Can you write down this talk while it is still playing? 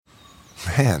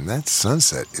Man, that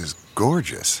sunset is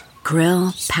gorgeous.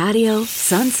 Grill, patio,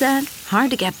 sunset.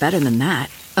 Hard to get better than that.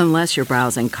 Unless you're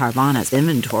browsing Carvana's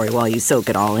inventory while you soak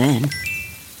it all in.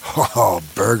 Oh,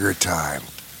 burger time.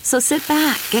 So sit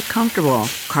back, get comfortable.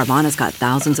 Carvana's got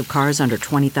thousands of cars under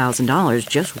 $20,000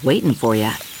 just waiting for you.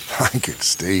 I could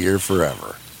stay here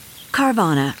forever.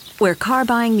 Carvana, where car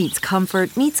buying meets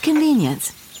comfort meets convenience.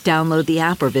 Download the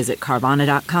app or visit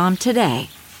Carvana.com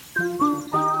today.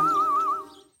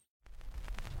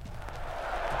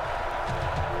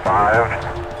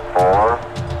 5, 4,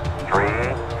 3,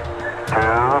 2,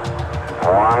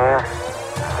 1,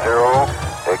 0,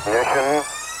 ignition.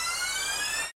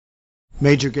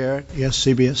 Major Garrett, yes,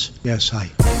 CBS, yes, hi.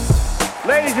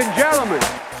 Ladies and gentlemen,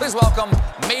 please welcome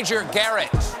Major Garrett.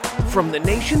 From the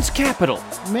nation's capital,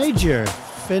 Major,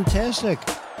 fantastic.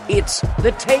 it's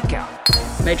The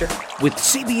Takeout. Major. With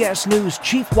CBS News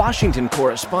Chief Washington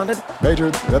Correspondent, Major,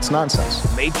 that's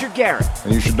nonsense. Major Garrett.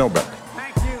 And you should know better.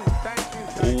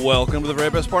 Welcome to the very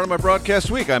best part of my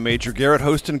broadcast week. I'm Major Garrett,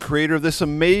 host and creator of this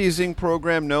amazing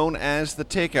program known as The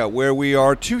Takeout, where we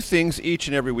are two things each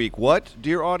and every week. What,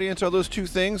 dear audience, are those two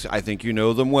things? I think you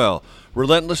know them well.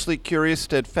 Relentlessly curious,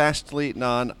 steadfastly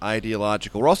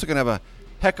non-ideological. We're also going to have a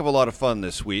heck of a lot of fun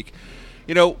this week.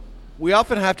 You know, we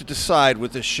often have to decide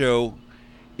with this show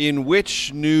in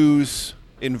which news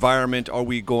environment are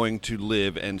we going to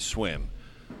live and swim.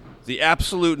 The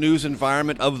absolute news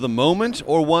environment of the moment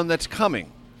or one that's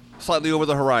coming, slightly over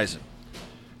the horizon?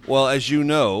 Well, as you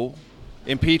know,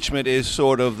 impeachment is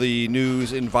sort of the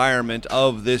news environment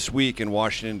of this week in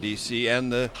Washington, D.C.,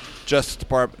 and the Justice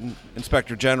Department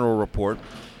Inspector General report.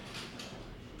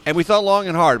 And we thought long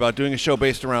and hard about doing a show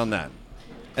based around that.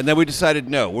 And then we decided,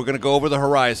 no, we're going to go over the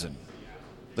horizon.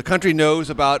 The country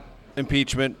knows about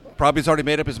impeachment, probably has already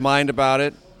made up his mind about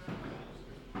it.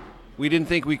 We didn't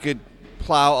think we could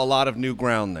plow a lot of new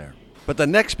ground there. But the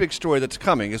next big story that's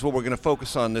coming is what we're going to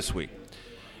focus on this week.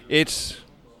 It's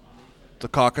the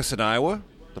caucus in Iowa,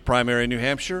 the primary in New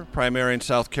Hampshire, primary in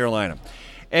South Carolina.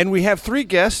 And we have three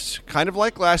guests, kind of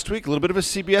like last week, a little bit of a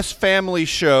CBS family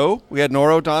show. We had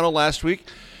Norah O'Donnell last week.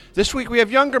 This week we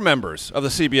have younger members of the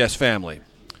CBS family.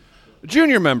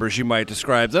 Junior members, you might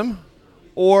describe them.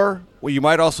 Or well, you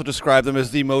might also describe them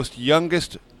as the most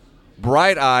youngest,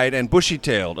 bright-eyed and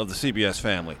bushy-tailed of the CBS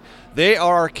family. They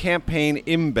are our campaign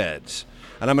embeds,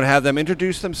 and I'm going to have them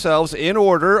introduce themselves in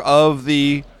order of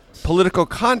the political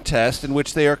contest in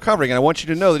which they are covering. And I want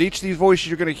you to know that each of these voices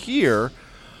you're going to hear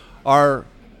are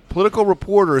political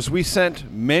reporters we sent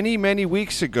many, many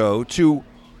weeks ago to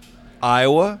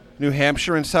Iowa, New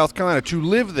Hampshire, and South Carolina to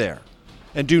live there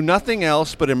and do nothing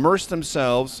else but immerse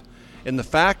themselves in the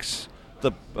facts,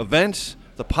 the events,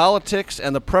 the politics,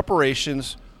 and the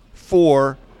preparations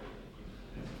for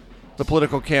the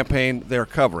political campaign they're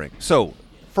covering. So,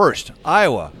 first,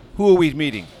 Iowa. Who are we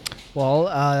meeting?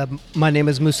 Well, my name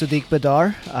is Musaddiq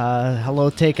Badar.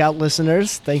 Hello, Takeout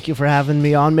listeners. Thank you for having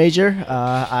me on, Major.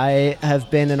 I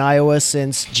have been in Iowa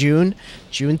since June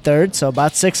 3rd, so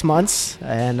about 6 months,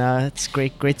 and it's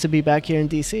great to be back here in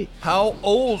D.C. How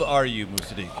old are you,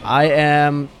 Musaddiq? I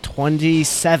am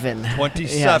 27.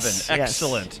 27. Yes,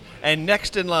 Excellent. yes. And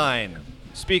next in line,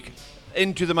 speak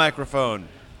into the microphone.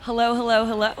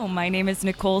 Hello. My name is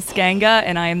Nicole Skanga,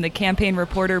 and I am the campaign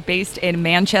reporter based in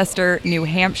Manchester, New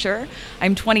Hampshire.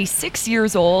 I'm 26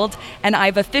 years old, and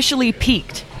I've officially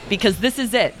peaked because this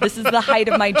is it. This is the height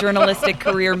of my journalistic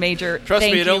career, Major. Trust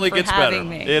Thank me, it you only for gets having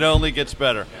better. me. It only gets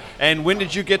better. And when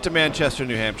did you get to Manchester,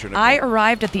 New Hampshire, Nicole? I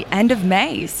arrived at the end of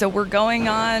May, so we're going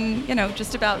on,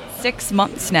 just about 6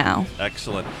 months now.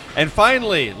 Excellent. And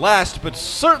finally, last but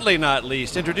certainly not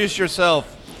least, introduce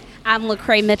yourself. I'm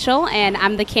Lecrae Mitchell, and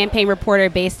I'm the campaign reporter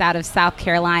based out of South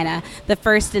Carolina, the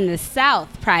first in the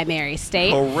South primary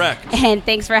state. Correct. And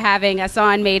thanks for having us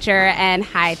on, Major, and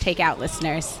hi, Takeout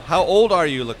listeners. How old are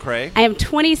you, Lecrae? I am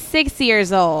 26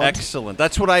 years old. Excellent.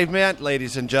 That's what I meant,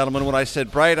 ladies and gentlemen, when I said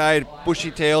bright-eyed,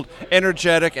 bushy-tailed,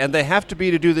 energetic, and they have to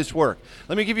be to do this work.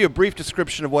 Let me give you a brief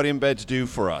description of what embeds do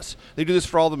for us. They do this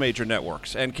for all the major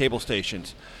networks and cable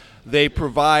stations. They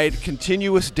provide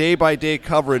continuous day-by-day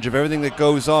coverage of everything that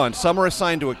goes on. Some are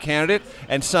assigned to a candidate,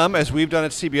 and some, as we've done at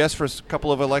CBS for a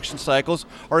couple of election cycles,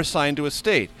 are assigned to a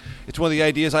state. It's one of the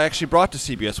ideas I actually brought to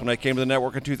CBS when I came to the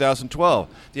network in 2012.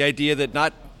 The idea that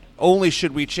not only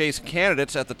should we chase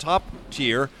candidates at the top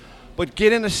tier, but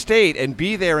get in a state and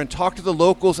be there and talk to the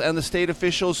locals and the state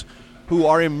officials who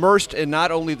are immersed in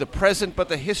not only the present but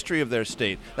the history of their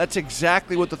state. That's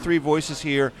exactly what the three voices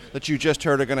here that you just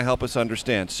heard are going to help us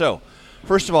understand. So,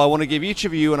 first of all, I want to give each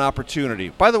of you an opportunity.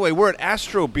 By the way, we're at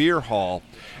Astro Beer Hall,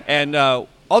 and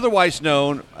otherwise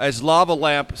known as Lava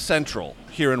Lamp Central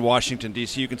here in Washington,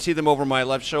 D.C. You can see them over my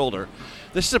left shoulder.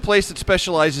 This is a place that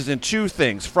specializes in two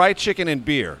things, fried chicken and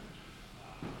beer.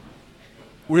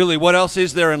 Really, what else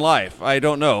is there in life? I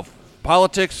don't know.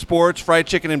 Politics, sports, fried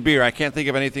chicken, and beer. I can't think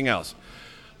of anything else.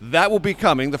 That will be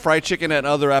coming, the fried chicken and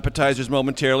other appetizers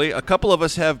momentarily. A couple of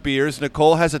us have beers.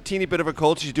 Nicole has a teeny bit of a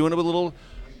cold. She's doing it with a little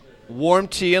warm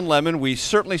tea and lemon. We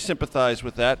certainly sympathize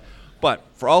with that. But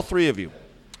for all three of you,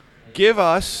 give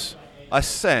us a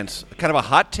sense, kind of a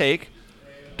hot take.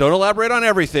 Don't elaborate on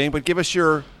everything, but give us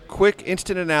your quick,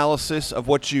 instant analysis of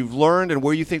what you've learned and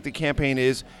where you think the campaign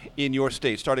is in your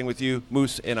state, starting with you,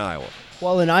 Moose, in Iowa.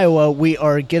 Well, in Iowa, we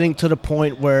are getting to the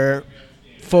point where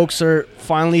folks are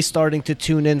finally starting to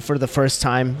tune in for the first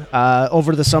time.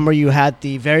 Over the summer, you had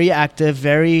the very active,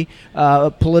 very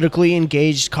politically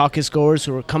engaged caucus goers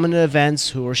who were coming to events,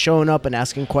 who were showing up and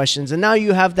asking questions. And now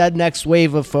you have that next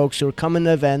wave of folks who are coming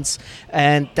to events,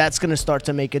 and that's going to start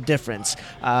to make a difference.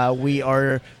 We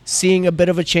are seeing a bit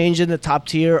of a change in the top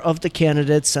tier of the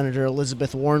candidates. Senator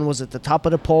Elizabeth Warren was at the top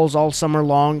of the polls all summer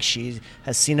long. She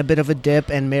has seen a bit of a dip,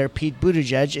 and Mayor Pete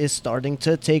Buttigieg is starting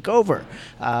to take over.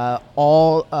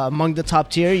 All among the top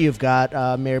tier, you've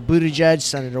got Mayor Buttigieg,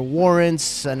 Senator Warren,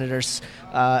 Senators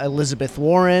Elizabeth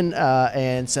Warren,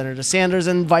 and Senator Sanders,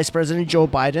 and Vice President Joe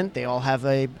Biden. They all have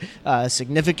a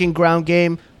significant ground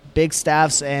game, big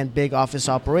staffs, and big office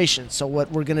operations. So what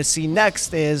we're going to see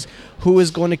next is who is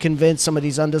going to convince some of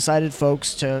these undecided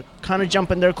folks to kind of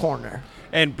jump in their corner.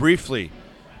 And briefly,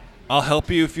 I'll help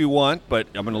you if you want, but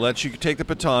I'm going to let you take the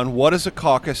baton. What is a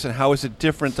caucus, and how is it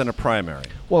different than a primary?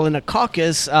 Well, in a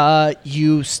caucus,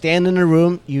 you stand in a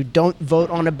room. You don't vote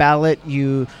on a ballot.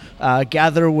 You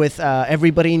gather with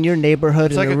everybody in your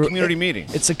neighborhood. It's like a community meeting.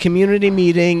 It's a community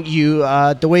meeting.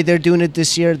 The way they're doing it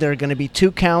this year, there are going to be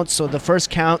 2 counts. So the first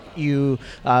count, you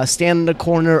stand in the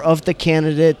corner of the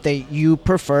candidate that you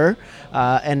prefer.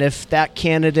 And if that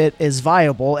candidate is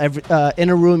viable, in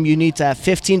a room, you need to have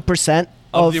 15%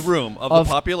 of the room, of the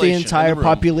population. The entire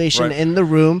population right. in the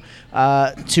room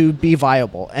to be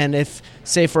viable. And if,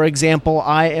 say, for example,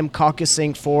 I am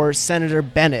caucusing for Senator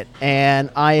Bennett, and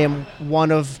I am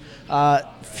one of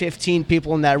 15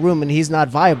 people in that room, and he's not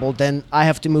viable, then I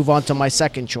have to move on to my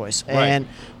second choice. Right. And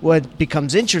what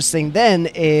becomes interesting then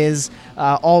is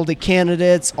all the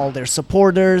candidates, all their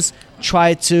supporters,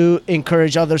 try to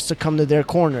encourage others to come to their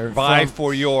corner. Vie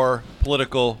for your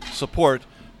political support.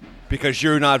 Because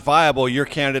you're not viable, your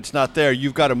candidate's not there.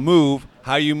 You've got to move.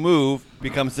 How you move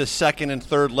becomes the second and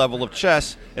third level of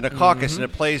chess in a caucus, and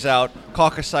it plays out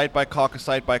caucus site by caucus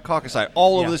site by caucus site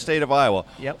all over the state of Iowa.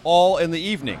 Yep. All in the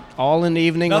evening. All in the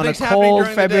evening. Nothing's on a cold happening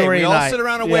during February the day. We night. all sit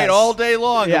around and wait all day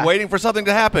long, and waiting for something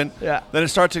to happen. Yeah. Then it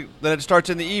starts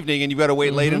in the evening, and you've got to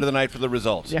wait late into the night for the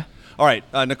results. Yeah. All right,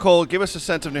 Nicole, give us a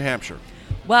sense of New Hampshire.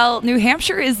 Well, New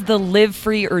Hampshire is the live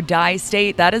free or die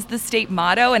state. That is the state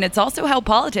motto, and it's also how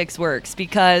politics works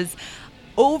because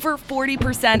over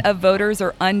 40% of voters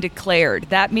are undeclared.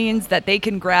 That means that they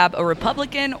can grab a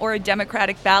Republican or a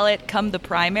Democratic ballot come the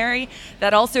primary.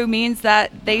 That also means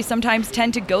that they sometimes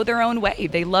tend to go their own way.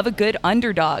 They love a good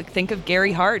underdog. Think of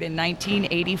Gary Hart in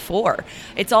 1984.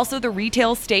 It's also the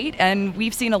retail state, and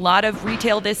we've seen a lot of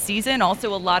retail this season,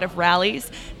 also a lot of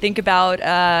rallies. Think about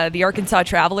the Arkansas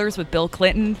Travelers with Bill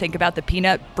Clinton. Think about the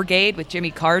Peanut Brigade with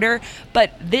Jimmy Carter.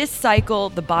 But this cycle,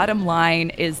 the bottom line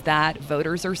is that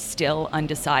voters are still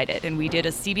undecided. And we did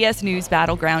a CBS News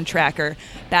Battleground Tracker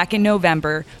back in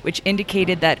November, which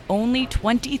indicated that only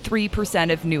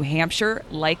 23% of New Hampshire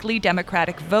likely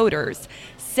Democratic voters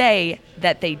say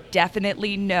that they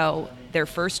definitely know their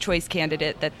first choice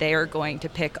candidate that they are going to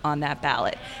pick on that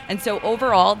ballot. And so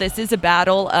overall, this is a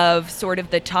battle of sort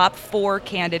of the top 4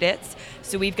 candidates.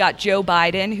 So we've got Joe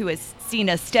Biden, who has seen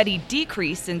a steady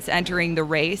decrease since entering the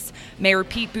race, Mayor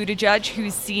Pete Buttigieg,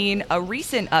 who's seen a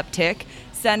recent uptick,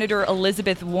 Senator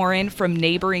Elizabeth Warren from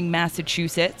neighboring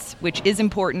Massachusetts, which is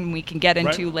important, we can get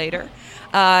into later.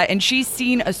 And she's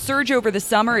seen a surge over the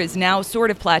summer, is now sort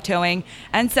of plateauing,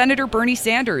 and Senator Bernie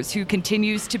Sanders, who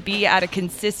continues to be at a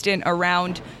consistent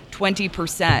around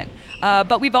 20%.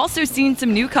 But we've also seen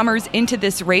some newcomers into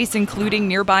this race, including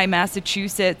nearby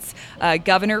Massachusetts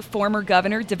former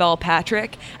Governor Deval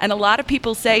Patrick. And a lot of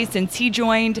people say since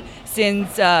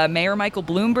Mayor Michael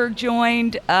Bloomberg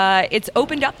joined, it's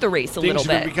opened up the race a little bit.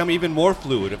 Things have become even more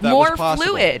fluid, if that was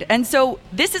possible. More fluid. And so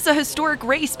this is a historic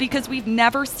race because we've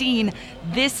never seen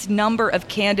this number of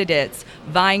candidates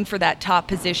vying for that top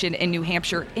position in New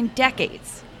Hampshire in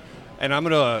decades. And I'm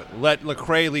going to let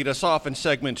Lecrae lead us off in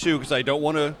segment 2 because I don't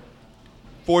want to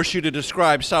force you to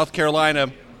describe South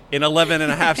Carolina in 11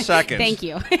 and a half seconds. Thank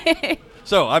you.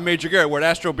 So, I'm Major Garrett. We're at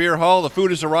Astro Beer Hall. The food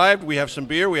has arrived. We have some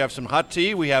beer. We have some hot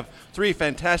tea. We have 3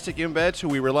 fantastic embeds who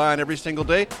we rely on every single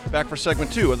day. Back for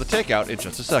segment 2 of The Takeout in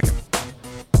just a second.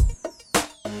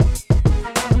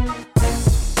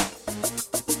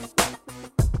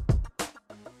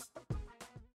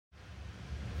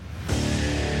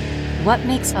 What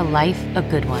makes a life a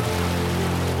good one?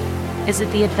 Is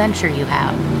it the adventure you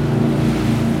have?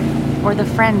 Or the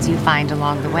friends you find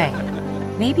along the way?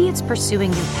 Maybe it's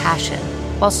pursuing your passion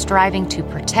while striving to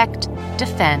protect,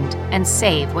 defend, and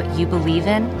save what you believe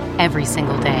in every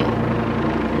single day.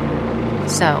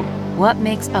 So, what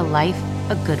makes a life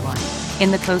a good one?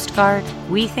 In the Coast Guard,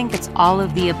 we think it's all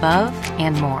of the above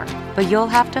and more, but you'll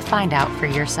have to find out for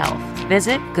yourself.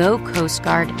 Visit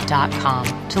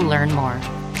gocoastguard.com to learn more.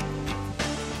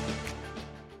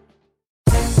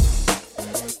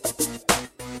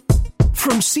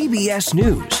 From CBS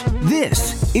News,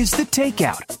 this is The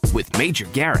Takeout with Major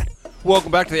Garrett.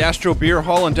 Welcome back to the Astro Beer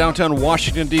Hall in downtown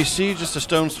Washington, D.C., just a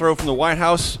stone's throw from the White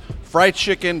House. Fried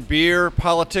chicken, beer,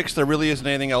 politics, there really isn't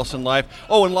anything else in life.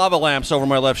 Oh, and lava lamps over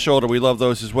my left shoulder. We love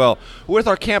those as well. With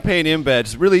our campaign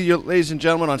embeds, really, ladies and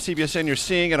gentlemen, on CBSN, you're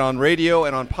seeing it on radio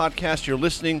and on podcast. You're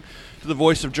listening to the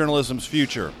voice of journalism's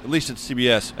future, at least at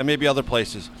CBS and maybe other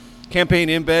places. Campaign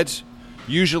embeds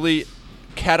usually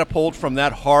catapult from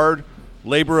that hard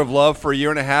labor of love for a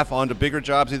year and a half onto bigger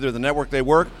jobs, either the network they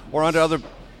work or onto other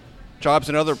jobs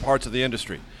in other parts of the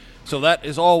industry. So that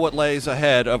is all what lays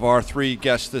ahead of our 3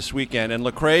 guests this weekend. And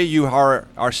Lecrae, you are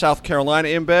our South Carolina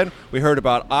embed. We heard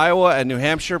about Iowa and New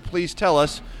Hampshire. Please tell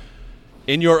us,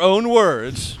 in your own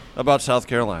words, about South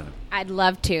Carolina. I'd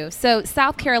love to. So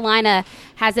South Carolina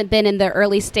hasn't been in the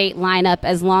early state lineup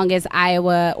as long as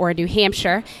Iowa or New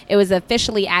Hampshire. It was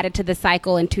officially added to the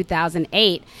cycle in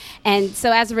 2008. And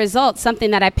so as a result,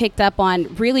 something that I picked up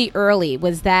on really early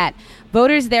was that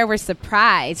voters there were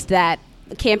surprised that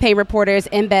campaign reporters,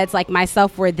 embeds like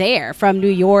myself, were there from New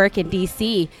York and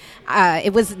D.C.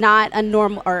 It was not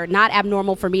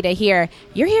abnormal for me to hear,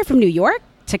 "You're here from New York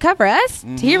to cover us,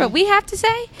 to hear what we have to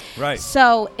say?" Right.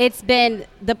 So it's been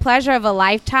the pleasure of a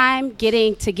lifetime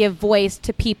getting to give voice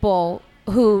to people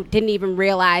who didn't even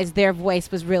realize their voice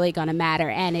was really going to matter,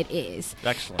 and it is.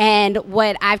 Excellent. And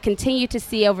what I've continued to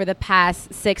see over the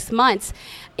past 6 months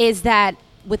is that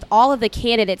with all of the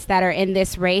candidates that are in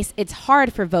this race, it's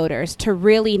hard for voters to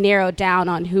really narrow down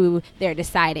on who they're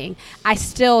deciding. I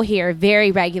still hear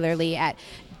very regularly at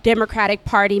Democratic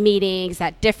Party meetings,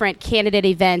 at different candidate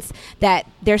events, that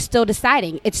they're still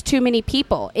deciding. It's too many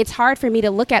people. It's hard for me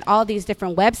to look at all these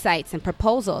different websites and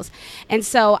proposals. And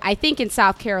so I think in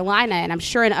South Carolina, and I'm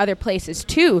sure in other places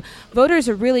too, voters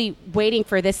are really waiting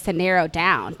for this to narrow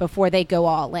down before they go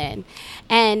all in.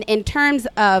 And in terms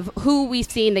of who we've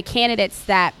seen, the candidates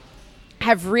that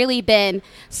have really been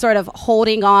sort of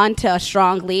holding on to a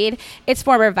strong lead, it's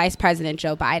former Vice President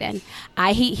Joe Biden.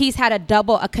 He's had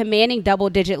a commanding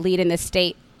double-digit lead in the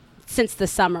state since the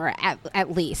summer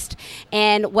at least.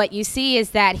 And what you see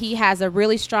is that he has a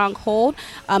really strong hold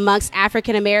amongst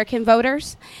African American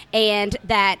voters, and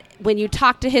that when you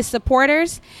talk to his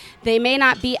supporters, they may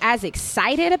not be as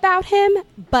excited about him,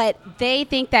 but they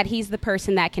think that he's the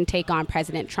person that can take on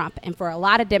President Trump. And for a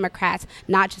lot of Democrats,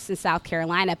 not just in South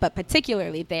Carolina, but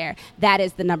particularly there, that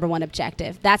is the number one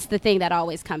objective. That's the thing that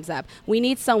always comes up. We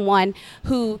need someone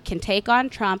who can take on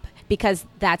Trump because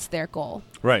that's their goal.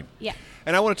 Right. Yeah.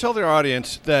 And I want to tell their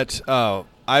audience that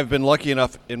I've been lucky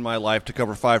enough in my life to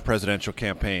cover 5 presidential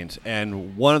campaigns.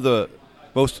 And one of the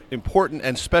most important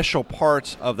and special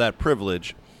parts of that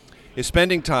privilege is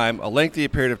spending time, a lengthy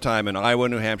period of time, in Iowa,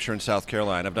 New Hampshire, and South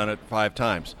Carolina. I've done it 5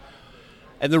 times.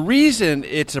 And the reason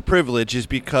it's a privilege is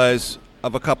because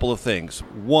of a couple of things.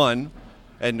 One,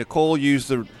 and Nicole used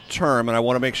the term, and I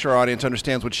want to make sure our audience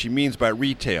understands what she means by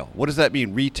retail. What does that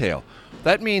mean, retail?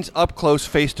 That means up-close,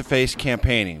 face-to-face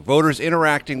campaigning. Voters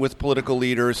interacting with political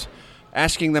leaders,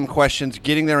 asking them questions,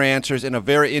 getting their answers in a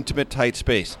very intimate, tight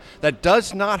space. That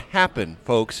does not happen,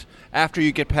 folks, after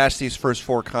you get past these first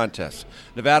 4 contests.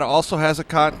 Nevada also has a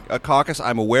caucus.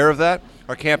 I'm aware of that.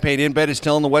 Our campaign embed is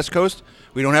still on the West Coast.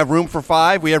 We don't have room for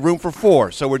 5. We have room for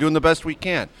 4, so we're doing the best we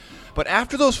can. But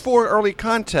after those 4 early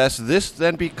contests, this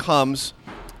then becomes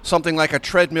something like a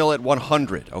treadmill at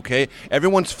 100, okay?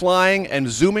 Everyone's flying and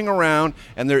zooming around,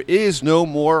 and there is no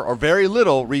more or very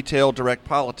little retail direct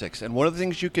politics. And one of the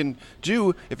things you can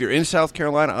do if you're in South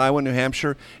Carolina, Iowa, New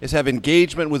Hampshire, is have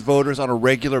engagement with voters on a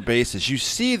regular basis. You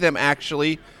see them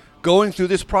actually going through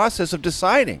this process of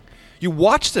deciding. You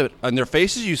watch it on their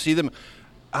faces. You see them.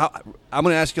 I'm going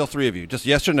to ask you all 3 of you, just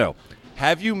yes or no.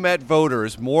 Have you met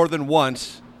voters more than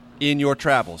once in your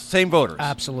travels? Same voters?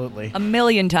 Absolutely. A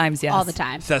million times, yes. All the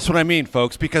time. So that's what I mean,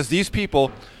 folks, because these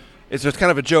people, it's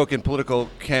kind of a joke in political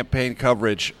campaign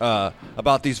coverage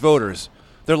about these voters.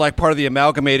 They're like part of the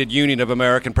Amalgamated Union of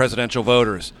American Presidential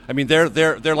Voters. I mean, they're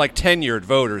like tenured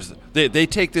voters. They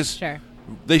take this. Sure.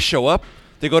 They show up.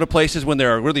 They go to places when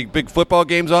there are really big football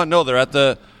games on. No, they're at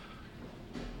the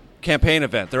campaign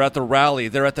event. They're at the rally.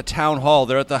 They're at the town hall.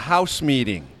 They're at the House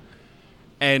meeting.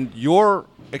 And your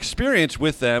experience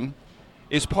with them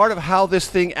is part of how this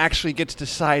thing actually gets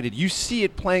decided. You see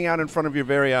it playing out in front of your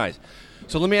very eyes.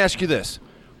 So let me ask you this.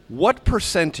 What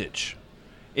percentage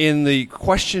in the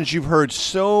questions you've heard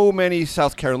so many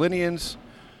South Carolinians,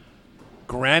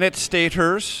 Granite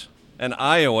Staters, and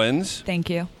Iowans Thank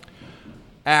you.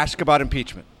 ask about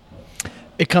impeachment?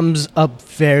 It comes up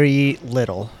very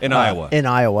little. In Iowa? In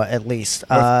Iowa, at least.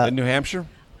 In New Hampshire?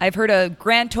 I've heard a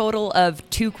grand total of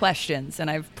 2 questions,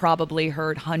 and I've probably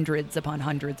heard hundreds upon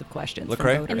hundreds of questions from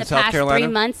Lecrae? voters. In the South past Carolina?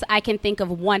 3 months, I can think of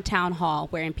one town hall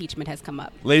where impeachment has come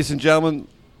up. Ladies and gentlemen,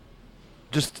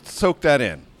 just soak that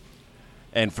in.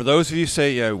 And for those of you who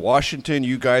say, yeah, Washington,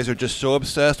 you guys are just so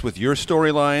obsessed with your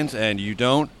storylines and you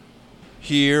don't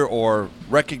hear or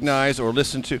recognize or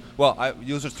listen to, well,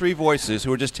 those are 3 voices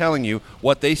who are just telling you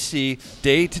what they see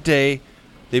day to day.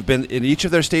 They've been in each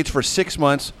of their states for 6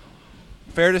 months.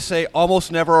 Fair to say, almost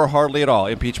never or hardly at all,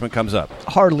 impeachment comes up.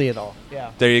 Hardly at all,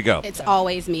 yeah. There you go. It's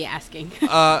always me asking.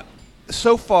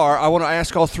 So far, I want to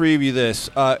ask all 3 of you this.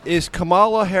 Is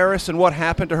Kamala Harris and what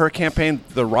happened to her campaign,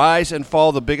 the rise and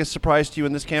fall, the biggest surprise to you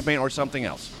in this campaign, or something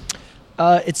else?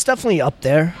 It's definitely up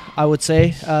there, I would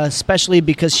say, especially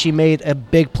because she made a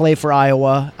big play for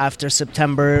Iowa after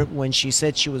September when she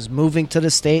said she was moving to the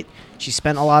state. She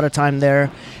spent a lot of time there,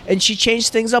 and she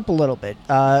changed things up a little bit.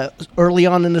 Early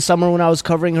on in the summer when I was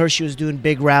covering her, she was doing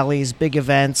big rallies, big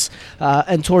events,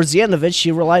 and towards the end of it,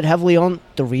 she relied heavily on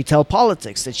the retail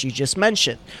politics that you just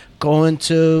mentioned. Going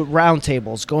to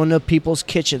roundtables, going to people's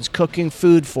kitchens, cooking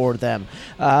food for them,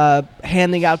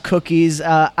 handing out cookies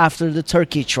after the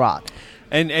turkey trot.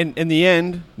 And in the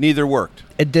end, neither worked.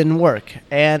 It didn't work.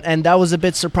 And that was a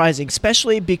bit surprising,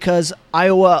 especially because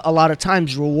Iowa a lot of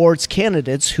times rewards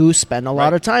candidates who spend a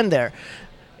lot of time there.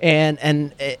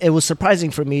 And it was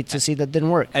surprising for me to see that didn't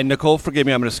work. And Nicole, forgive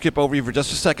me, I'm going to skip over you for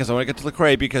just a second. So I want to get to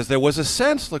Lecrae because there was a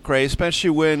sense, Lecrae, especially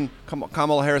when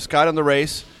Kamala Harris got in the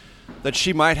race, that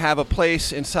she might have a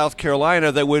place in South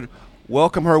Carolina that would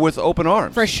welcome her with open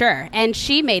arms. For sure. And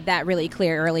she made that really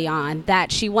clear early on, that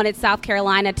she wanted South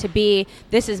Carolina to be,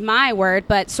 this is my word,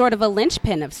 but sort of a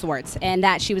linchpin of sorts, and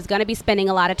that she was going to be spending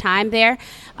a lot of time there.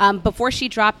 Before she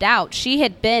dropped out, she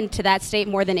had been to that state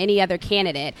more than any other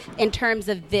candidate in terms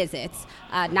of visits.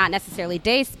 Not necessarily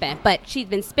days spent, but she'd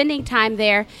been spending time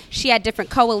there. She had different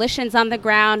coalitions on the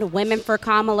ground, Women for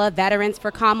Kamala, Veterans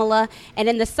for Kamala. And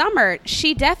in the summer,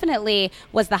 she definitely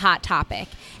was the hot topic.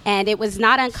 And it was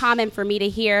not uncommon for me to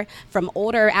hear from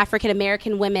older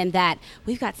African-American women that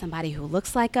we've got somebody who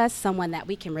looks like us, someone that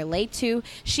we can relate to.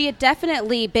 She had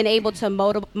definitely been able to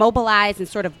mobilize and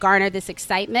sort of garner this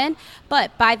excitement.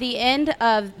 But by the end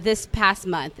of this past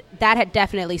month, that had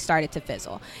definitely started to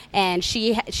fizzle. And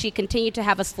she continued to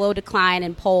have a slow decline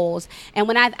in polls. And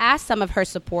when I've asked some of her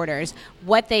supporters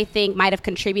what they think might have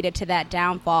contributed to that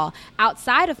downfall,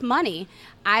 outside of money,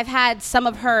 I've had some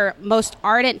of her most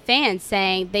ardent fans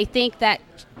saying they think that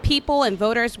people and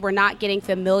voters were not getting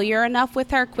familiar enough with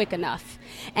her quick enough.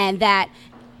 And that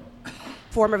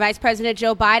former Vice President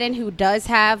Joe Biden, who does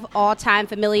have all-time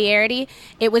familiarity,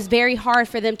 it was very hard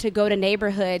for them to go to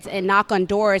neighborhoods and knock on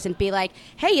doors and be like,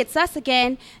 hey, it's us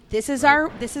again. This is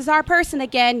our person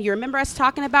again. You remember us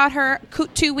talking about her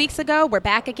 2 weeks ago? We're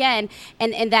back again.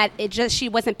 And that she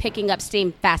wasn't picking up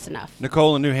steam fast enough.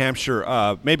 Nicole in New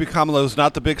Hampshire, maybe Kamala is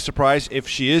not the big surprise. If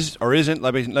she is or isn't,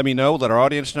 let me know, let our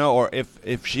audience know. Or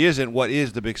if she isn't, what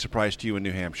is the big surprise to you in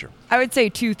New Hampshire? I would say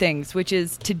 2 things, which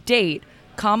is to date,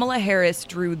 Kamala Harris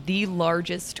drew the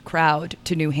largest crowd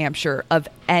to New Hampshire of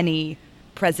any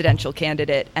presidential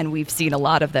candidate, and we've seen a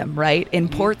lot of them, right? In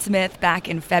Portsmouth back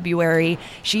in February,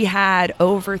 she had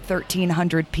over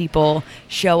 1,300 people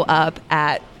show up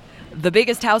at the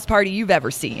biggest house party you've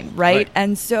ever seen, right?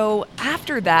 And so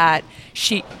after that,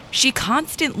 she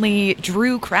constantly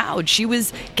drew crowds. She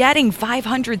was getting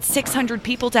 500, 600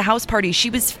 people to house parties. She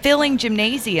was filling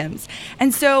gymnasiums.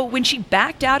 And so when she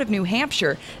backed out of New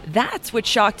Hampshire, that's what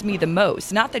shocked me the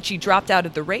most. Not that she dropped out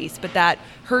of the race, but that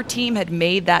her team had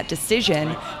made that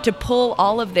decision to pull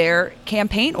all of their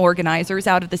campaign organizers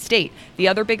out of the state. The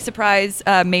other big surprise,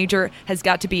 Major, has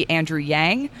got to be Andrew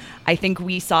Yang. I think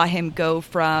we saw him go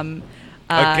from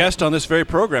a guest on this very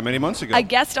program many months ago. A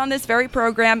guest on this very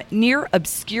program, near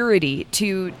obscurity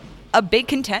to a big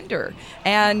contender.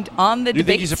 And on the You think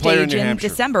debate he's a player in stage New in Hampshire?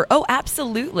 December. Oh,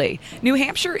 absolutely. New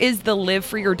Hampshire is the live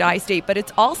free or die state, but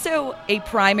it's also a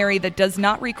primary that does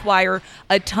not require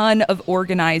a ton of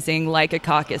organizing like a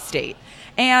caucus state.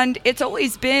 And it's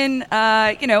always been,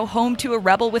 home to a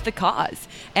rebel with a cause.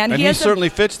 And he certainly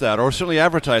fits that, or certainly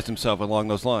advertised himself along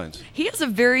those lines. He has a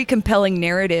very compelling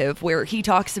narrative where he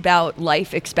talks about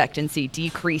life expectancy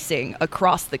decreasing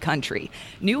across the country.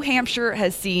 New Hampshire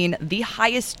has seen the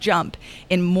highest jump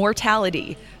in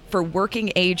mortality for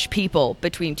working age people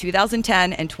between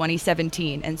 2010 and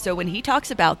 2017. And so when he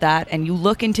talks about that and you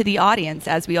look into the audience,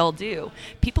 as we all do,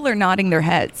 people are nodding their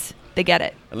heads. They get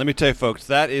it. And let me tell you, folks,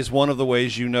 that is one of the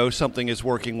ways you know something is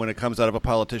working when it comes out of a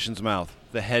politician's mouth.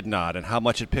 The head nod and how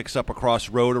much it picks up across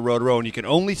row to row to row. And you can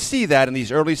only see that in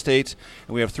these early states.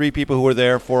 And we have 3 people who are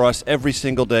there for us every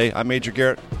single day. I'm Major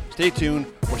Garrett. Stay tuned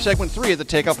for segment 3 of the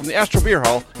Takeout from the Astro Beer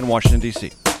Hall in Washington,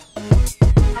 D.C.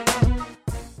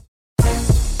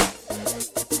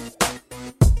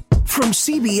 From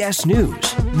CBS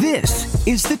News, this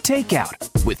is The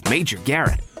Takeout with Major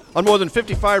Garrett. On more than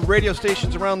 55 radio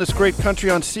stations around this great country,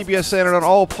 on CBS and on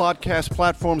all podcast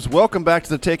platforms, welcome back to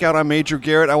The Takeout. I'm Major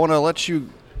Garrett. I want to let you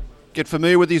get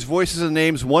familiar with these voices and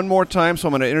names one more time, so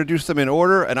I'm going to introduce them in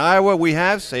order. In Iowa, we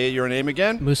have, say your name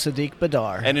again. Musaddiq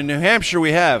Badar. And in New Hampshire,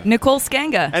 we have Nicole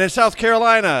Skanga. And in South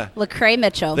Carolina, Lecrae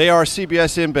Mitchell. They are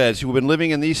CBS embeds who have been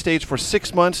living in these states for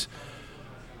 6 months,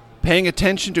 paying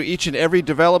attention to each and every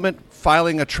development,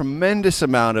 filing a tremendous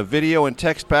amount of video and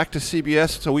text back to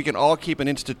CBS so we can all keep an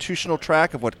institutional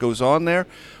track of what goes on there.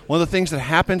 One of the things that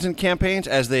happens in campaigns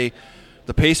as the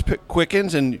pace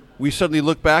quickens and we suddenly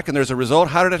look back and there's a result,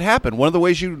 how did it happen? One of the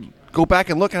ways you go back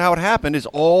and look at how it happened is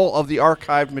all of the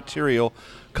archived material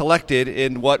collected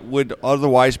in what would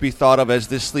otherwise be thought of as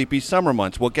the sleepy summer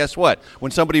months. Well, guess what?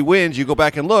 When somebody wins, you go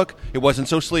back and look, it wasn't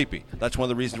so sleepy. That's one of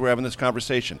the reasons we're having this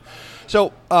conversation.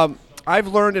 So I've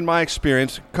learned in my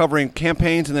experience covering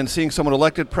campaigns and then seeing someone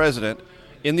elected president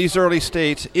in these early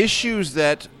states, issues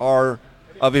that are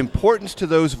of importance to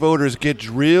those voters get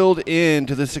drilled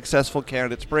into the successful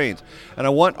candidate's brains. And I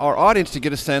want our audience to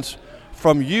get a sense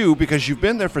from you, because you've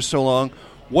been there for so long,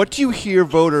 what do you hear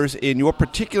voters in your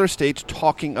particular states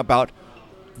talking about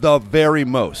the very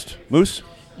most? Moose?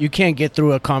 You can't get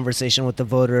through a conversation with the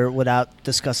voter without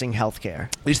discussing health care.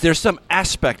 Is there some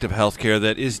aspect of health care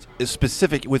that is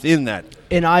specific within that?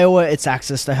 In Iowa, it's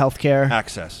access to health care.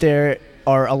 Access. There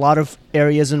are a lot of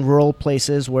areas in rural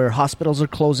places where hospitals are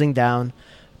closing down.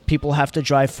 People have to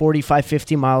drive 45,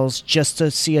 50 miles just to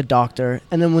see a doctor.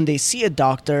 And then when they see a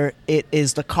doctor, it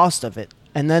is the cost of it.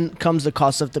 And then comes the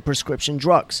cost of the prescription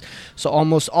drugs. So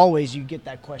almost always you get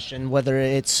that question, whether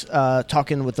it's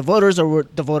talking with the voters or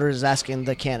the voters asking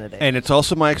the candidate. And it's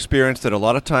also my experience that a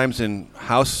lot of times in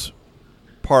house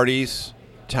parties,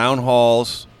 town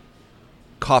halls,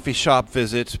 coffee shop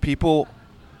visits, people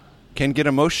can get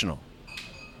emotional.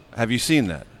 Have you seen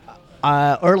that?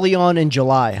 Early on in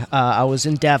July, I was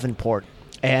in Davenport,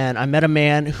 and I met a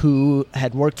man who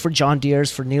had worked for John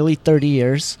Deere's for nearly 30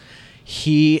 years.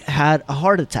 He had a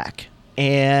heart attack,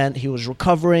 and he was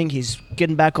recovering. He's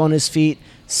getting back on his feet.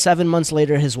 7 months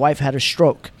later, his wife had a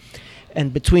stroke.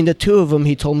 And between the two of them,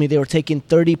 he told me they were taking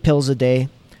 30 pills a day.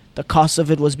 The cost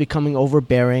of it was becoming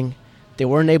overbearing. They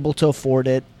weren't able to afford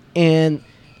it, and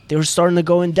they were starting to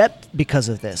go in debt because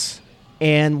of this.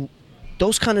 And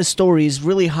those kind of stories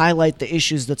really highlight the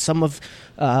issues that some of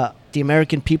the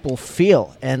American people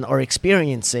feel and are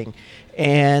experiencing.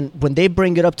 And when they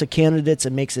bring it up to candidates,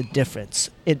 it makes a difference.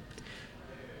 It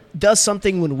does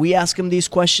something when we ask them these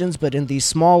questions, but in these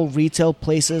small retail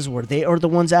places where they are the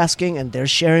ones asking and they're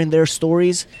sharing their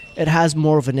stories, it has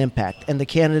more of an impact. And the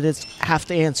candidates have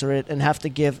to answer it and have to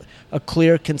give a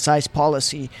clear, concise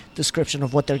policy description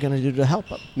of what they're going to do to help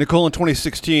them. Nicole, in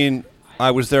 2016,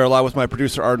 I was there a lot with my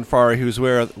producer, Arden Farah, who's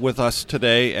with us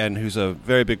today and who's a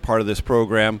very big part of this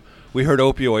program. We heard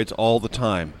opioids all the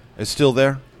time. Is it still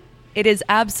there? It is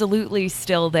absolutely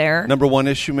still there. Number one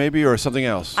issue maybe, or something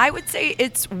else? I would say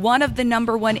it's one of the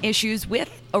number one issues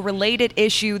with a related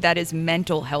issue that is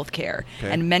mental health care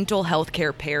and mental health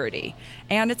care parity.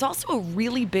 And it's also a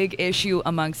really big issue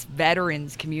amongst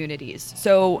veterans communities.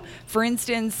 So, for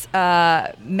instance,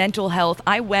 mental health,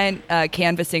 I went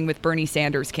canvassing with Bernie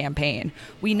Sanders' campaign.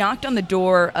 We knocked on the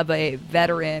door of a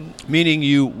veteran. Meaning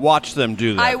you watched them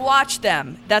do that? I watched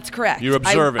them. That's correct. You're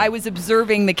observing. I was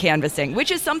observing the canvassing,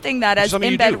 which is something that as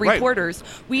embed reporters,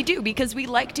 we do, because we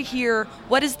like to hear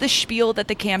what is the spiel that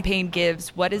the campaign gives,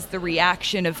 what is the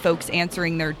reaction question of folks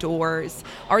answering their doors.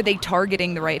 Are they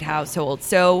targeting the right household?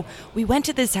 So we went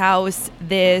to this house.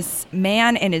 This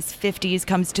man in his 50s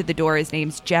comes to the door. His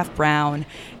name's Jeff Brown,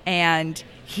 and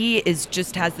he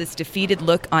just has this defeated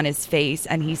look on his face,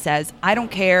 and he says, I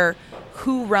don't care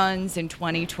who runs in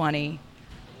 2020.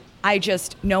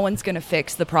 No one's going to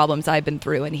fix the problems I've been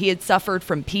through. And he had suffered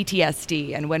from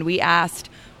PTSD. And when we asked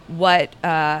what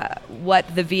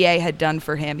the VA had done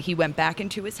for him, he went back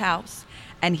into his house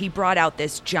and he brought out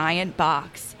this giant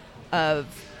box of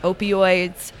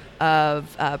opioids,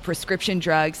 of prescription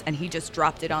drugs, and he just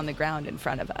dropped it on the ground in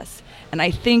front of us. And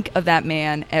I think of that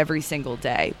man every single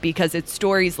day, because it's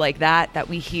stories like that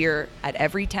we hear at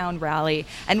every town rally.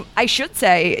 And I should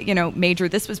say, Major,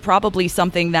 this was probably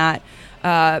something that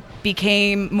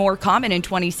became more common in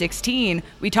 2016.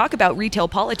 We talk about retail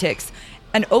politics.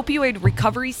 An opioid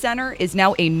recovery center is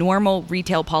now a normal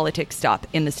retail politics stop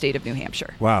in the state of New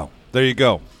Hampshire. Wow. There you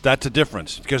go. That's a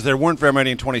difference, because there weren't very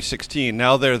many in 2016.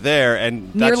 Now they're there,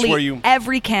 and that's Nearly where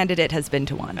every candidate has been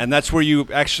to one. And that's where you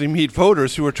actually meet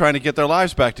voters who are trying to get their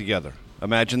lives back together.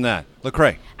 Imagine that.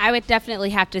 Lecrae. I would definitely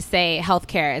have to say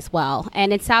healthcare as well.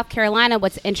 And in South Carolina,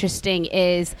 what's interesting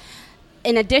is,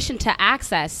 in addition to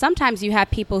access, sometimes you have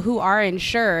people who are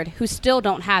insured who still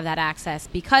don't have that access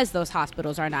because those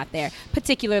hospitals are not there,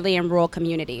 particularly in rural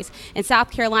communities. In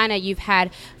South Carolina, you've had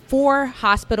 4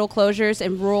 hospital closures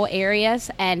in rural areas,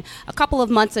 and a couple of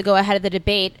months ago, ahead of the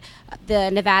debate,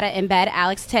 the Nevada Embed,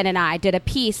 Alex Ten, and I did a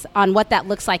piece on what that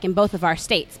looks like in both of our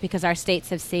states, because our states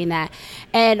have seen that.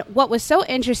 And what was so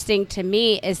interesting to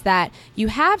me is that you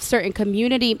have certain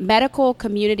medical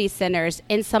community centers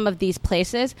in some of these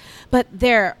places, but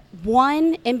they're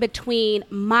one in between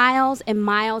miles and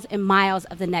miles and miles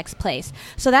of the next place.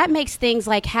 So that makes things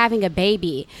like having a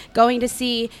baby, going to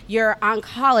see your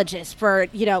oncologist for,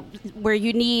 where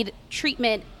you need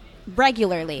treatment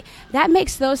regularly, that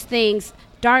makes those things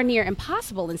darn near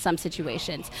impossible in some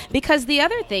situations. Because the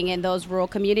other thing in those rural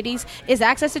communities is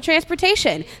access to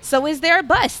transportation. So is there a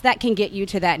bus that can get you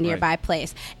to that nearby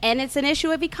place? And it's an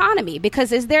issue of economy,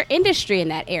 because is there industry in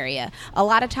that area? A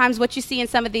lot of times what you see in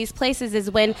some of these places is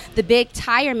when the big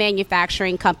tire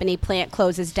manufacturing company plant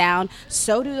closes down,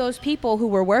 so do those people who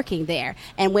were working there.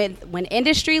 And when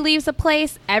industry leaves a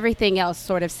place, everything else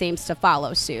sort of seems to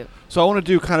follow suit. So I want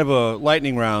to do kind of a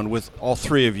lightning round with all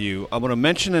three of you. I'm going to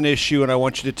mention an issue, and I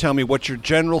want you to tell me what your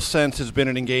general sense has been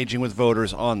in engaging with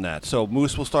voters on that. So,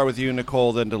 Moose, we'll start with you,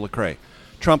 Nicole, then to Lecrae.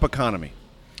 Trump economy.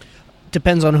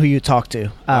 Depends on who you talk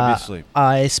to. Obviously.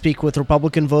 I speak with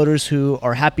Republican voters who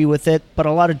are happy with it, but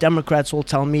a lot of Democrats will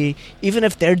tell me, even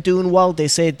if they're doing well, they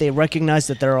say they recognize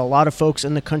that there are a lot of folks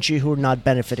in the country who are not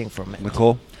benefiting from it.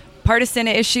 Nicole? Partisan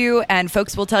issue, and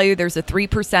folks will tell you there's a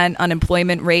 3%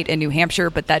 unemployment rate in New Hampshire,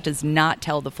 but that does not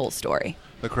tell the full story.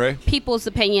 Lecrae? People's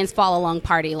opinions fall along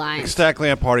party lines.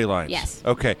 Exactly, on party lines. Yes.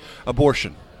 Okay.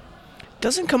 Abortion.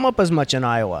 Doesn't come up as much in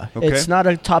Iowa. Okay. It's not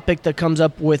a topic that comes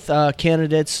up with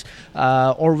candidates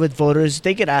or with voters.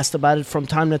 They get asked about it from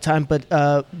time to time, but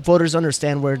voters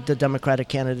understand where the Democratic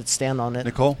candidates stand on it.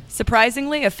 Nicole?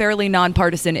 Surprisingly, a fairly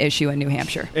nonpartisan issue in New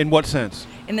Hampshire. In what sense?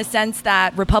 In the sense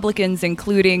that Republicans,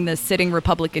 including the sitting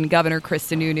Republican governor, Chris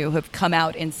Sununu, have come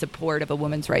out in support of a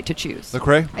woman's right to choose.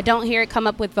 Lecrae? I don't hear it come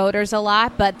up with voters a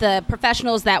lot, but the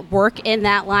professionals that work in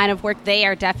that line of work, they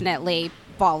are definitely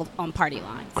fall on party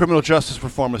lines. Criminal justice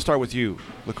reform. Let's start with you,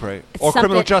 Lecrae. It's Or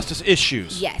criminal something- justice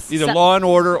issues. Yes. Either law and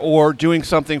order or doing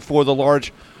something for the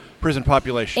large prison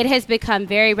population. It has become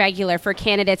very regular for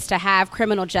candidates to have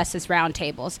criminal justice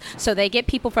roundtables. So they get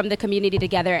people from the community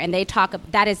together and they talk.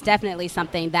 That is definitely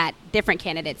something that different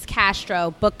candidates,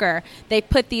 Castro, Booker, they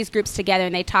put these groups together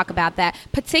and they talk about that,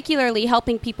 particularly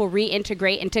helping people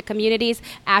reintegrate into communities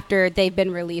after they've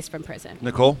been released from prison.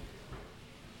 Nicole?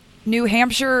 New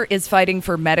Hampshire is fighting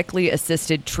for medically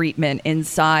assisted treatment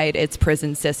inside its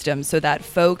prison system so that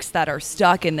folks that are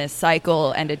stuck in this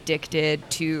cycle and addicted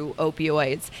to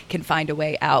opioids can find a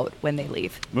way out when they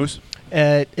leave. Moose?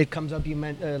 It comes up,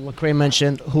 Lecrae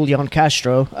mentioned Julian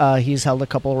Castro. He's held a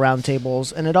couple of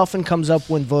roundtables, and it often comes up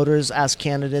when voters ask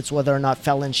candidates whether or not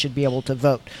felons should be able to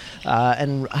vote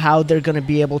and how they're going to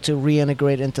be able to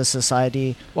reintegrate into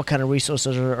society, what kind of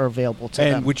resources are available to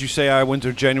them. And would you say Iowans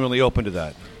are genuinely open to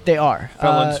that? They are.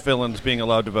 Felons being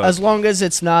allowed to vote. As long as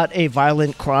it's not a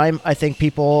violent crime, I think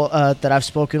people that I've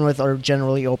spoken with are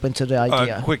generally open to the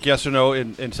idea. Quick yes or no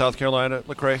in South Carolina,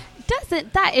 Lecrae?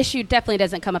 That issue definitely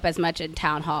doesn't come up as much in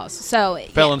town halls. So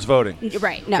Felons voting.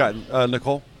 Right, no. Got it.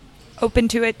 Nicole? Open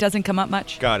to it, doesn't come up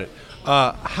much. Got it.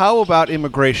 How about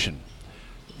immigration?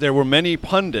 There were many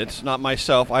pundits, not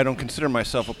myself, I don't consider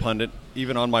myself a pundit,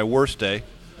 even on my worst day,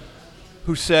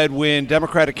 who said when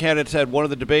Democratic candidates had one of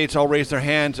the debates all raised their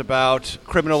hands about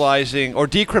criminalizing, or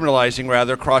decriminalizing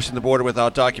rather, crossing the border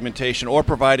without documentation or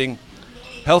providing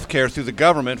health care through the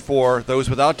government for those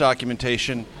without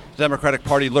documentation, the Democratic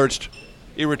Party lurched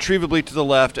irretrievably to the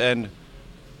left and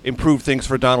improved things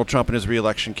for Donald Trump in his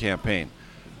re-election campaign.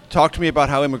 Talk to me about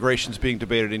how immigration is being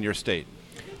debated in your state.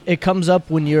 It comes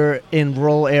up when you're in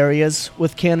rural areas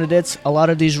with candidates. A lot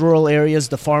of these rural areas,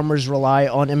 the farmers rely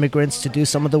on immigrants to do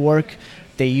some of the work.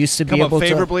 They used to be able to...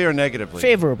 favorably or negatively?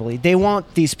 Favorably. They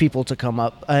want these people to come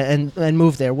up and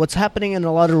move there. What's happening in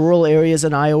a lot of rural areas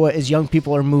in Iowa is young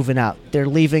people are moving out. They're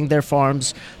leaving their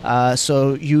farms.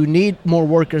 So you need more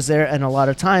workers there, and a lot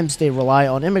of times they rely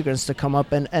on immigrants to come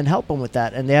up and help them with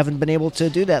that, and they haven't been able to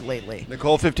do that lately.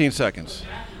 Nicole, 15 seconds.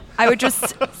 I would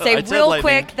just say real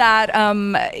quick that,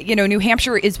 New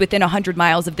Hampshire is within 100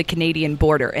 miles of the Canadian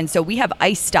border, and so we have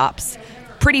ICE stops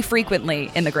pretty frequently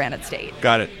in the Granite State.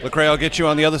 Got it. Lecrae, I'll get you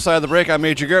on the other side of the break. I'm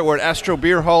Major Garrett. We're at Astro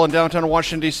Beer Hall in downtown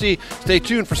Washington, D.C. Stay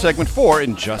tuned for segment 4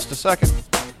 in just a second.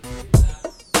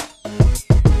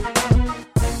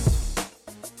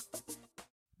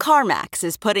 CarMax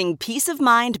is putting peace of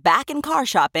mind back in car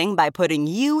shopping by putting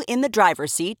you in the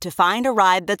driver's seat to find a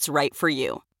ride that's right for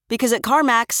you. Because at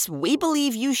CarMax, we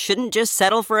believe you shouldn't just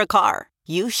settle for a car.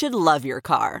 You should love your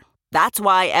car. That's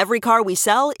why every car we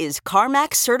sell is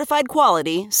CarMax certified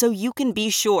quality, so you can be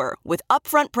sure with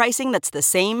upfront pricing that's the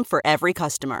same for every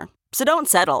customer. So don't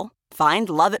settle. Find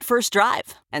love at first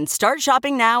drive and start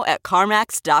shopping now at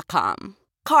CarMax.com.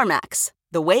 CarMax,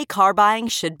 the way car buying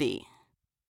should be.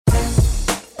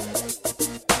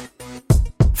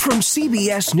 From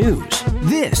CBS News,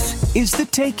 this is The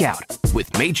Takeout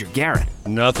with Major Garrett.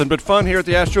 Nothing but fun here at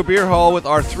the Astro Beer Hall with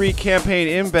our 3 campaign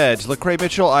embeds. Lecrae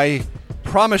Mitchell, I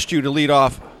promised you to lead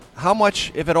off. How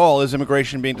much, if at all, is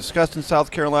immigration being discussed in South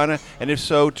Carolina, and if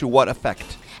so, to what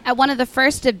effect? At one of the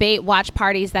first debate watch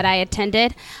parties that I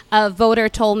attended, a voter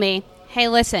told me, hey,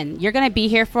 listen, you're going to be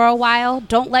here for a while.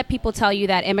 Don't let people tell you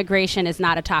that immigration is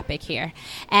not a topic here.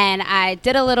 And I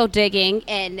did a little digging,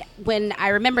 and when I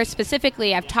remember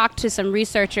specifically, I've talked to some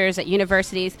researchers at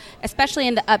universities, especially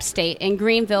in the upstate, in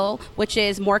Greenville, which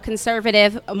is a more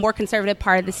conservative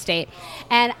part of the state.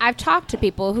 And I've talked to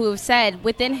people who have said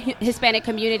within Hispanic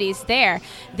communities there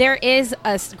is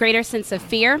a greater sense of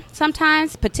fear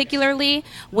sometimes, particularly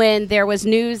when there was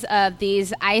news of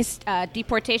these ICE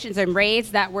deportations and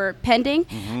raids that were pending.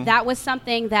 Mm-hmm. That was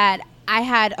something that I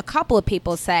had a couple of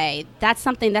people say, that's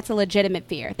a legitimate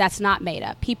fear. That's not made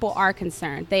up. People are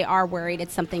concerned. They are worried.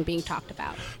 It's something being talked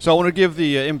about. So I want to give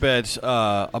the embeds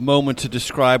a moment to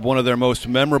describe one of their most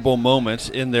memorable moments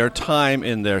in their time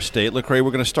in their state. Lecrae,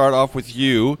 we're going to start off with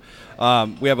you.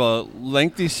 We have a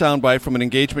lengthy soundbite from an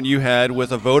engagement you had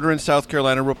with a voter in South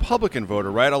Carolina, Republican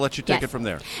voter, right? I'll let you take it from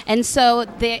there. And so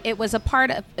it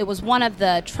was one of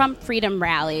the Trump Freedom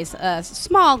rallies, a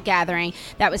small gathering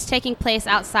that was taking place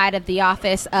outside of the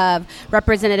office of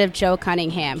Representative Joe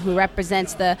Cunningham, who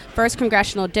represents the 1st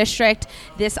Congressional District.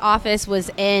 This office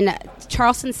was in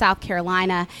Charleston, South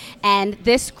Carolina, and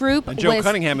this group and Joe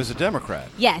Cunningham is a Democrat.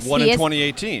 Yes, won in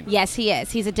 2018. Yes, he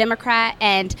is. He's a Democrat,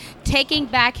 and taking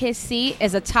back his seat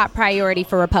is a top priority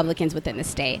for Republicans within the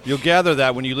state. You'll gather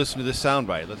that when you listen to this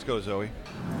soundbite. Let's go, Zoe.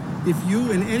 If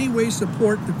you in any way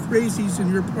support the crazies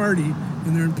in your party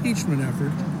in their impeachment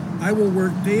effort, I will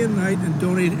work day and night and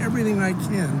donate everything I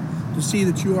can to see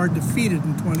that you are defeated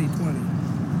in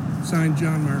 2020. Signed,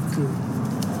 John Mark Fool.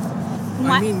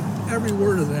 I mean every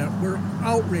word of that. We're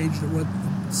outraged at what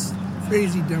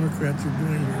crazy Democrats are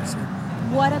doing here. So.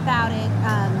 What about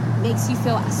it makes you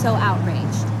feel so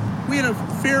outraged? We had a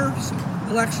fair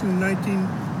election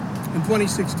in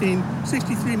 2016.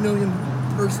 63 million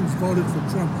persons voted for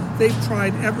Trump. They've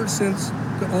tried ever since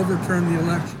to overturn the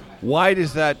election. Why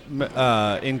does that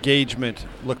engagement,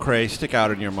 Lecrae, stick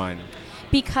out in your mind?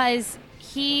 Because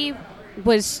he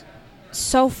was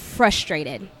so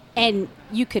frustrated, and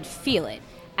you could feel it.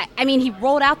 I mean, he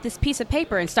rolled out this piece of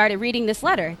paper and started reading this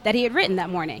letter that he had written that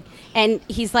morning. And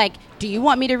he's like, do you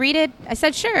want me to read it? I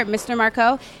said, sure, Mr.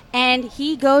 Marco. And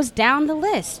he goes down the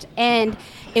list. And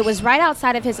it was right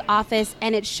outside of his office.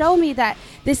 And it showed me that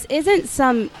this isn't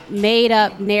some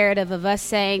made-up narrative of us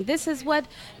saying, this is what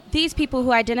these people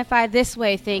who identify this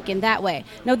way think and that way.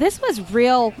 No, this was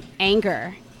real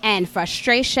anger and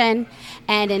frustration.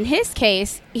 And in his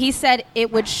case, he said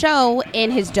it would show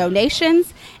in his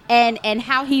donations and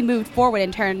how he moved forward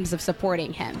in terms of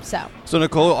supporting him. So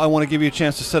Nicole, I want to give you a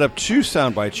chance to set up 2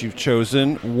 sound bites you've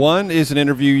chosen. One is an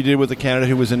interview you did with a candidate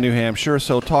who was in New Hampshire.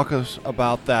 So talk us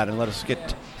about that and let us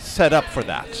get set up for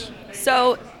that.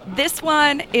 So This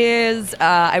one is,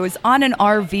 I was on an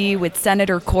RV with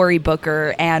Senator Cory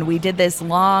Booker, and we did this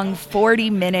long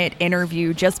 40-minute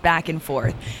interview just back and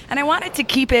forth. And I wanted to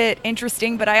keep it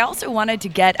interesting, but I also wanted to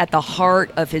get at the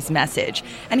heart of his message.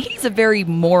 And he's a very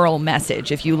moral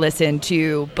message if you listen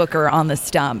to Booker on the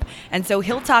stump. And so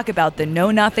he'll talk about the Know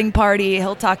Nothing Party.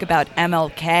 He'll talk about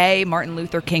MLK, Martin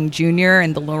Luther King Jr.,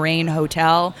 and the Lorraine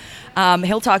Hotel.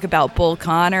 He'll talk about Bull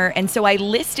Connor. And so I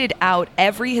listed out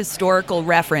every historical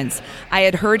reference I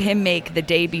had heard him make the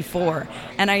day before.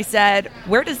 And I said,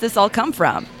 where does this all come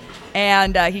from?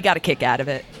 And he got a kick out of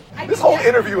it. This whole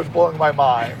interview is blowing my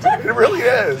mind. It really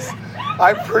is.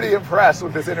 I'm pretty impressed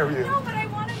with this interview. No, but I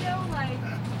want to know,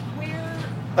 where...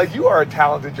 Like, you are a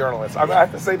talented journalist. I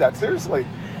have to say that, seriously.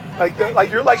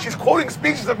 You're like, she's quoting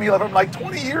speeches of me from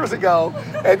 20 years ago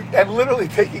and literally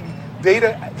taking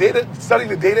data, studying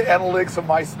the data analytics of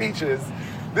my speeches.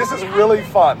 This is really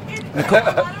fun.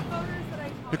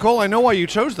 Nicole, I know why you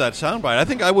chose that soundbite. I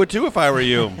think I would too if I were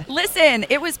you. Listen,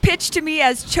 it was pitched to me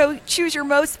as choose your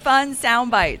most fun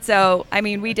soundbite. So, I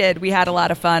mean, we had a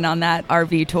lot of fun on that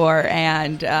RV tour.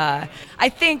 And I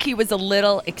think he was a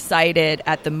little excited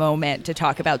at the moment to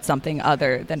talk about something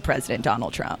other than President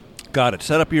Donald Trump. Got it.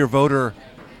 Set up your voter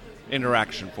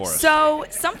interaction for us. So,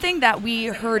 something that we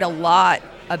heard a lot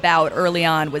about early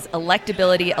on was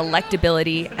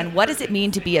electability, and what does it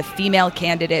mean to be a female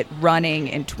candidate running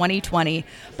in 2020,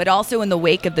 but also in the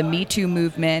wake of the Me Too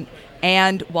movement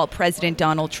and while President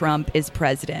Donald Trump is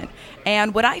president.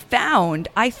 And what I found,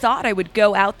 I thought I would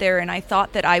go out there and I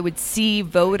thought that I would see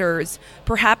voters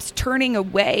perhaps turning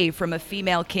away from a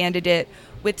female candidate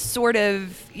with sort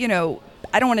of,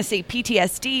 I don't want to say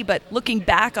PTSD, but looking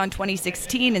back on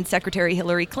 2016 and Secretary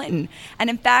Hillary Clinton. And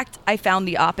in fact, I found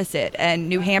the opposite. And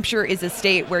New Hampshire is a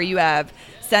state where you have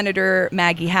Senator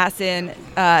Maggie Hassan,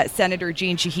 Senator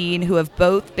Jeanne Shaheen, who have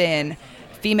both been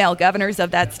female governors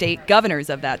of that state.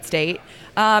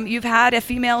 You've had a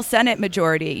female Senate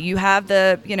majority. You have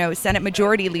the, Senate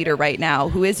majority leader right now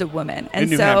who is a woman. And in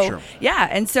New Hampshire. Yeah.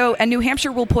 And New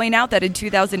Hampshire will point out that in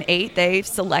 2008, they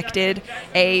selected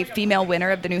a female winner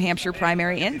of the New Hampshire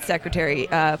primary in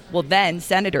then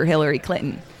Senator Hillary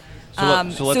Clinton.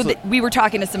 We were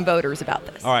talking to some voters about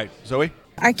this. All right. Zoe?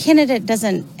 Our candidate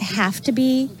doesn't have to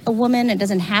be a woman. It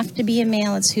doesn't have to be a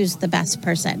male. It's who's the best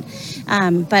person.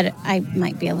 But I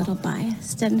might be a little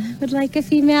biased and would like a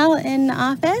female in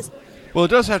office. Well, it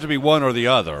does have to be one or the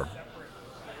other.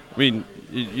 I mean,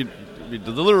 the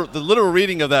literal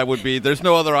reading of that would be there's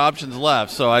no other options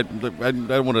left. So I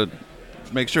want to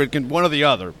make sure it can one or the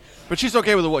other. But she's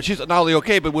okay with she's not only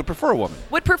okay, but would prefer a woman.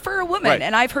 Right.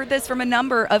 And I've heard this from a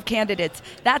number of candidates.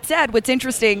 That said, what's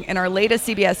interesting in our latest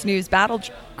CBS News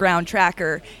Battleground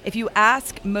Tracker, if you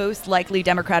ask most likely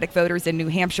Democratic voters in New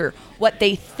Hampshire what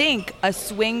they think a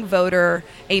swing voter,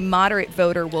 a moderate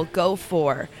voter will go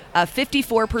for,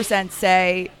 54%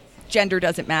 say gender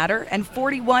doesn't matter, and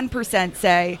 41%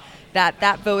 say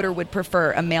that voter would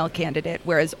prefer a male candidate,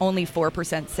 whereas only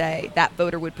 4% say that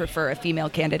voter would prefer a female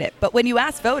candidate. But when you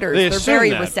ask voters, they're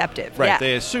very receptive. Right, yeah.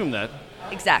 They assume that.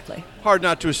 Exactly. Hard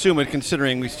not to assume it,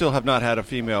 considering we still have not had a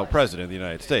female president of the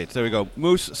United States. There we go.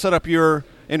 Moose, set up your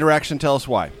interaction. Tell us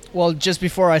why. Well, just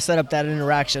before I set up that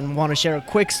interaction, I want to share a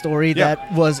quick story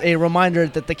that was a reminder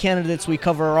that the candidates we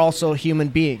cover are also human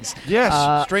beings. Yes,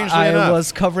 strangely enough. I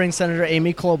was covering Senator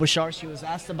Amy Klobuchar. She was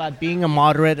asked about being a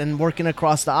moderate and working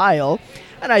across the aisle.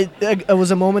 And it was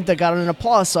a moment that got an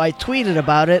applause, so I tweeted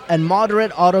about it, and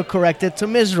moderate auto-corrected to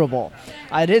miserable.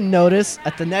 I didn't notice.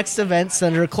 At the next event,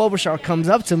 Senator Klobuchar comes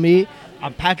up to me.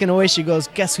 I'm packing away. She goes,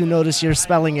 "Guess who noticed your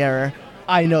spelling error?"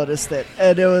 I noticed it,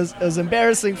 and it was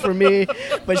embarrassing for me,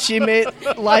 but she made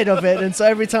light of it, and so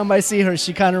every time I see her,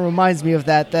 she kind of reminds me of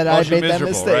that I made that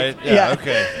mistake. Right? Yeah,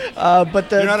 okay.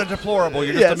 But you're not a deplorable,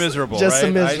 you're just a miserable, just right?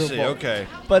 a miserable. I see, okay.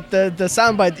 But the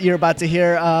soundbite you're about to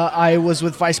hear, I was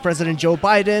with Vice President Joe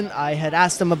Biden. I had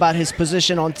asked him about his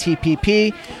position on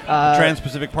TPP.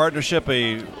 Trans-Pacific Partnership,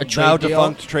 a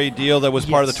now-defunct trade deal that was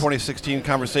part of the 2016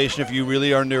 conversation. If you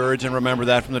really are nerds and remember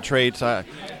that from the trades,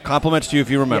 compliments to you if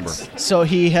you remember. Yes. So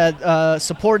he had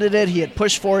supported it. He had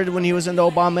pushed for it when he was in the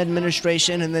Obama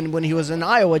administration. And then when he was in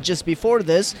Iowa just before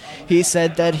this, he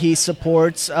said that he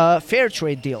supports fair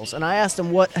trade deals. And I asked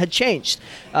him what had changed.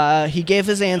 He gave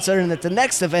his answer. And at the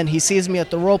next event, he sees me at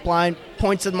the rope line,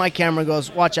 points at my camera and goes,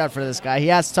 "Watch out for this guy.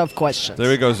 He asks tough questions." There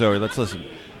we go, Zoe. Let's listen.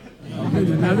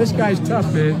 Now, this guy's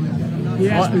tough, man. He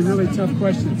asks me really tough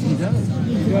questions. He does.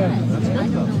 Yeah.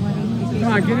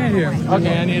 Come on, get in here.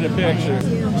 Okay, I need a picture.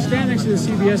 Stand next to the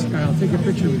CBS guy. I'll take a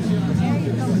picture with you.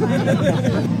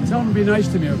 Tell him to be nice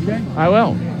to me, okay? I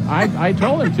will. I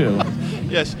told him to.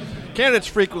 Yes. Candidates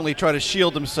frequently try to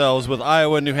shield themselves with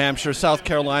Iowa, New Hampshire, South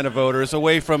Carolina voters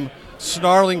away from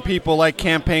snarling people like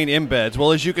campaign embeds.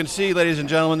 Well, as you can see, ladies and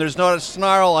gentlemen, there's not a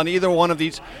snarl on either one of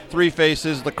these three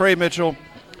faces. Lecrae Mitchell,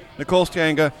 Nicole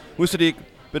Skanga, Musaddiq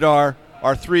Bidar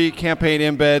are three campaign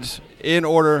embeds in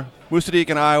order. Musaddiq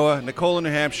in Iowa, Nicole in New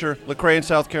Hampshire, Lecrae in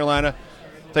South Carolina.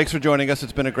 Thanks for joining us.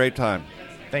 It's been a great time.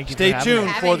 Thank you. Stay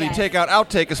tuned for the Takeout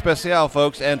Outtake Especial,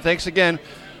 folks, and thanks again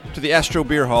to the Astro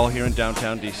Beer Hall here in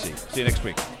downtown D.C. See you next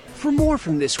week. For more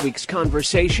from this week's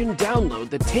conversation, download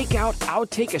the Takeout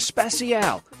Outtake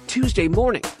Especial Tuesday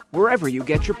morning, wherever you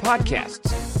get your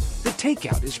podcasts. The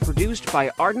Takeout is produced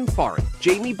by Arden Farron,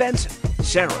 Jamie Benson,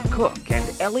 Sarah Cook,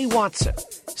 and Ellie Watson.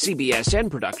 CBSN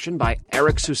production by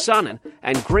Eric Susanen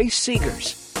and Grace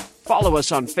Seegers. Follow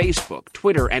us on Facebook,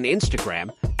 Twitter, and Instagram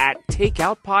at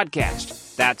Takeout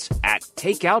Podcast. That's at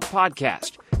Takeout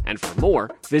Podcast. And for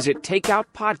more, visit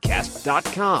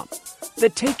takeoutpodcast.com. The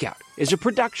Takeout is a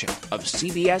production of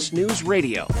CBS News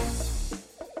Radio.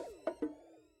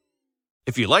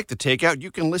 If you like The Takeout,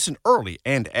 you can listen early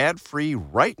and ad-free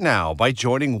right now by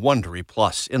joining Wondery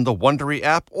Plus in the Wondery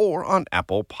app or on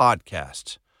Apple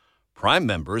Podcasts. Prime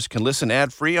members can listen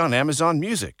ad-free on Amazon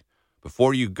Music.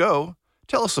 Before you go,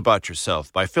 tell us about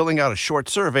yourself by filling out a short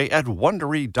survey at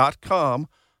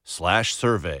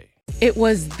Wondery.com/survey. It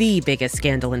was the biggest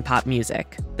scandal in pop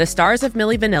music. The stars of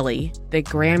Milli Vanilli, the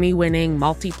Grammy-winning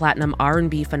multi-platinum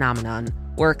R&B phenomenon,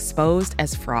 were exposed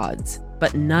as frauds.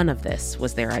 But none of this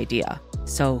was their idea.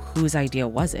 So whose idea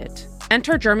was it?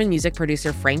 Enter German music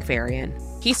producer Frank Farian.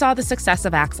 He saw the success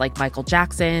of acts like Michael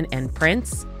Jackson and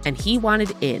Prince, and he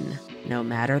wanted in, no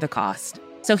matter the cost.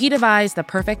 So he devised the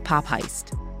perfect pop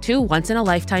heist. Two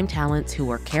once-in-a-lifetime talents who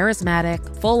were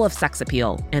charismatic, full of sex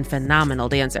appeal, and phenomenal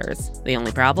dancers. The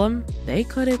only problem? They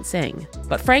couldn't sing.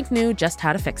 But Frank knew just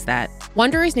how to fix that.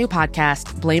 Wondery's new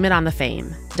podcast, Blame It on the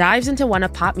Fame, dives into one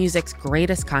of pop music's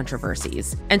greatest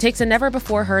controversies and takes a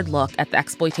never-before-heard look at the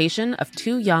exploitation of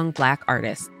two young Black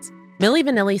artists. Milli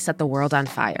Vanilli set the world on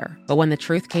fire, but when the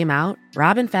truth came out,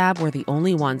 Rob and Fab were the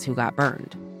only ones who got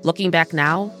burned. Looking back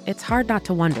now, it's hard not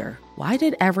to wonder, why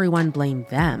did everyone blame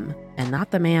them and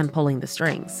not the man pulling the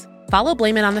strings? Follow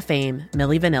Blame It on the Fame,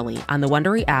 Milli Vanilli on the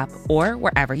Wondery app or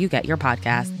wherever you get your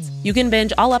podcasts. You can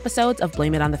binge all episodes of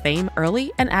Blame It on the Fame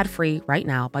early and ad-free right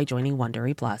now by joining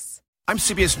Wondery Plus. I'm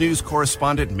CBS News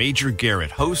correspondent Major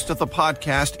Garrett, host of the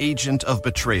podcast Agent of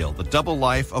Betrayal, The Double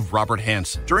Life of Robert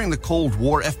Hanssen. During the Cold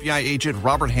War, FBI agent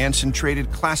Robert Hanssen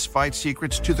traded classified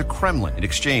secrets to the Kremlin in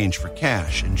exchange for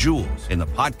cash and jewels. In the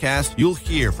podcast, you'll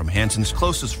hear from Hanssen's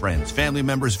closest friends, family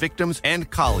members, victims, and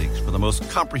colleagues for the most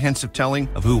comprehensive telling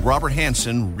of who Robert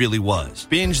Hanssen really was.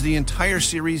 Binge the entire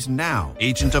series now.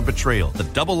 Agent of Betrayal, The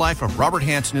Double Life of Robert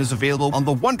Hanssen is available on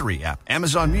the Wondery app,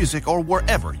 Amazon Music, or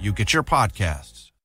wherever you get your podcasts.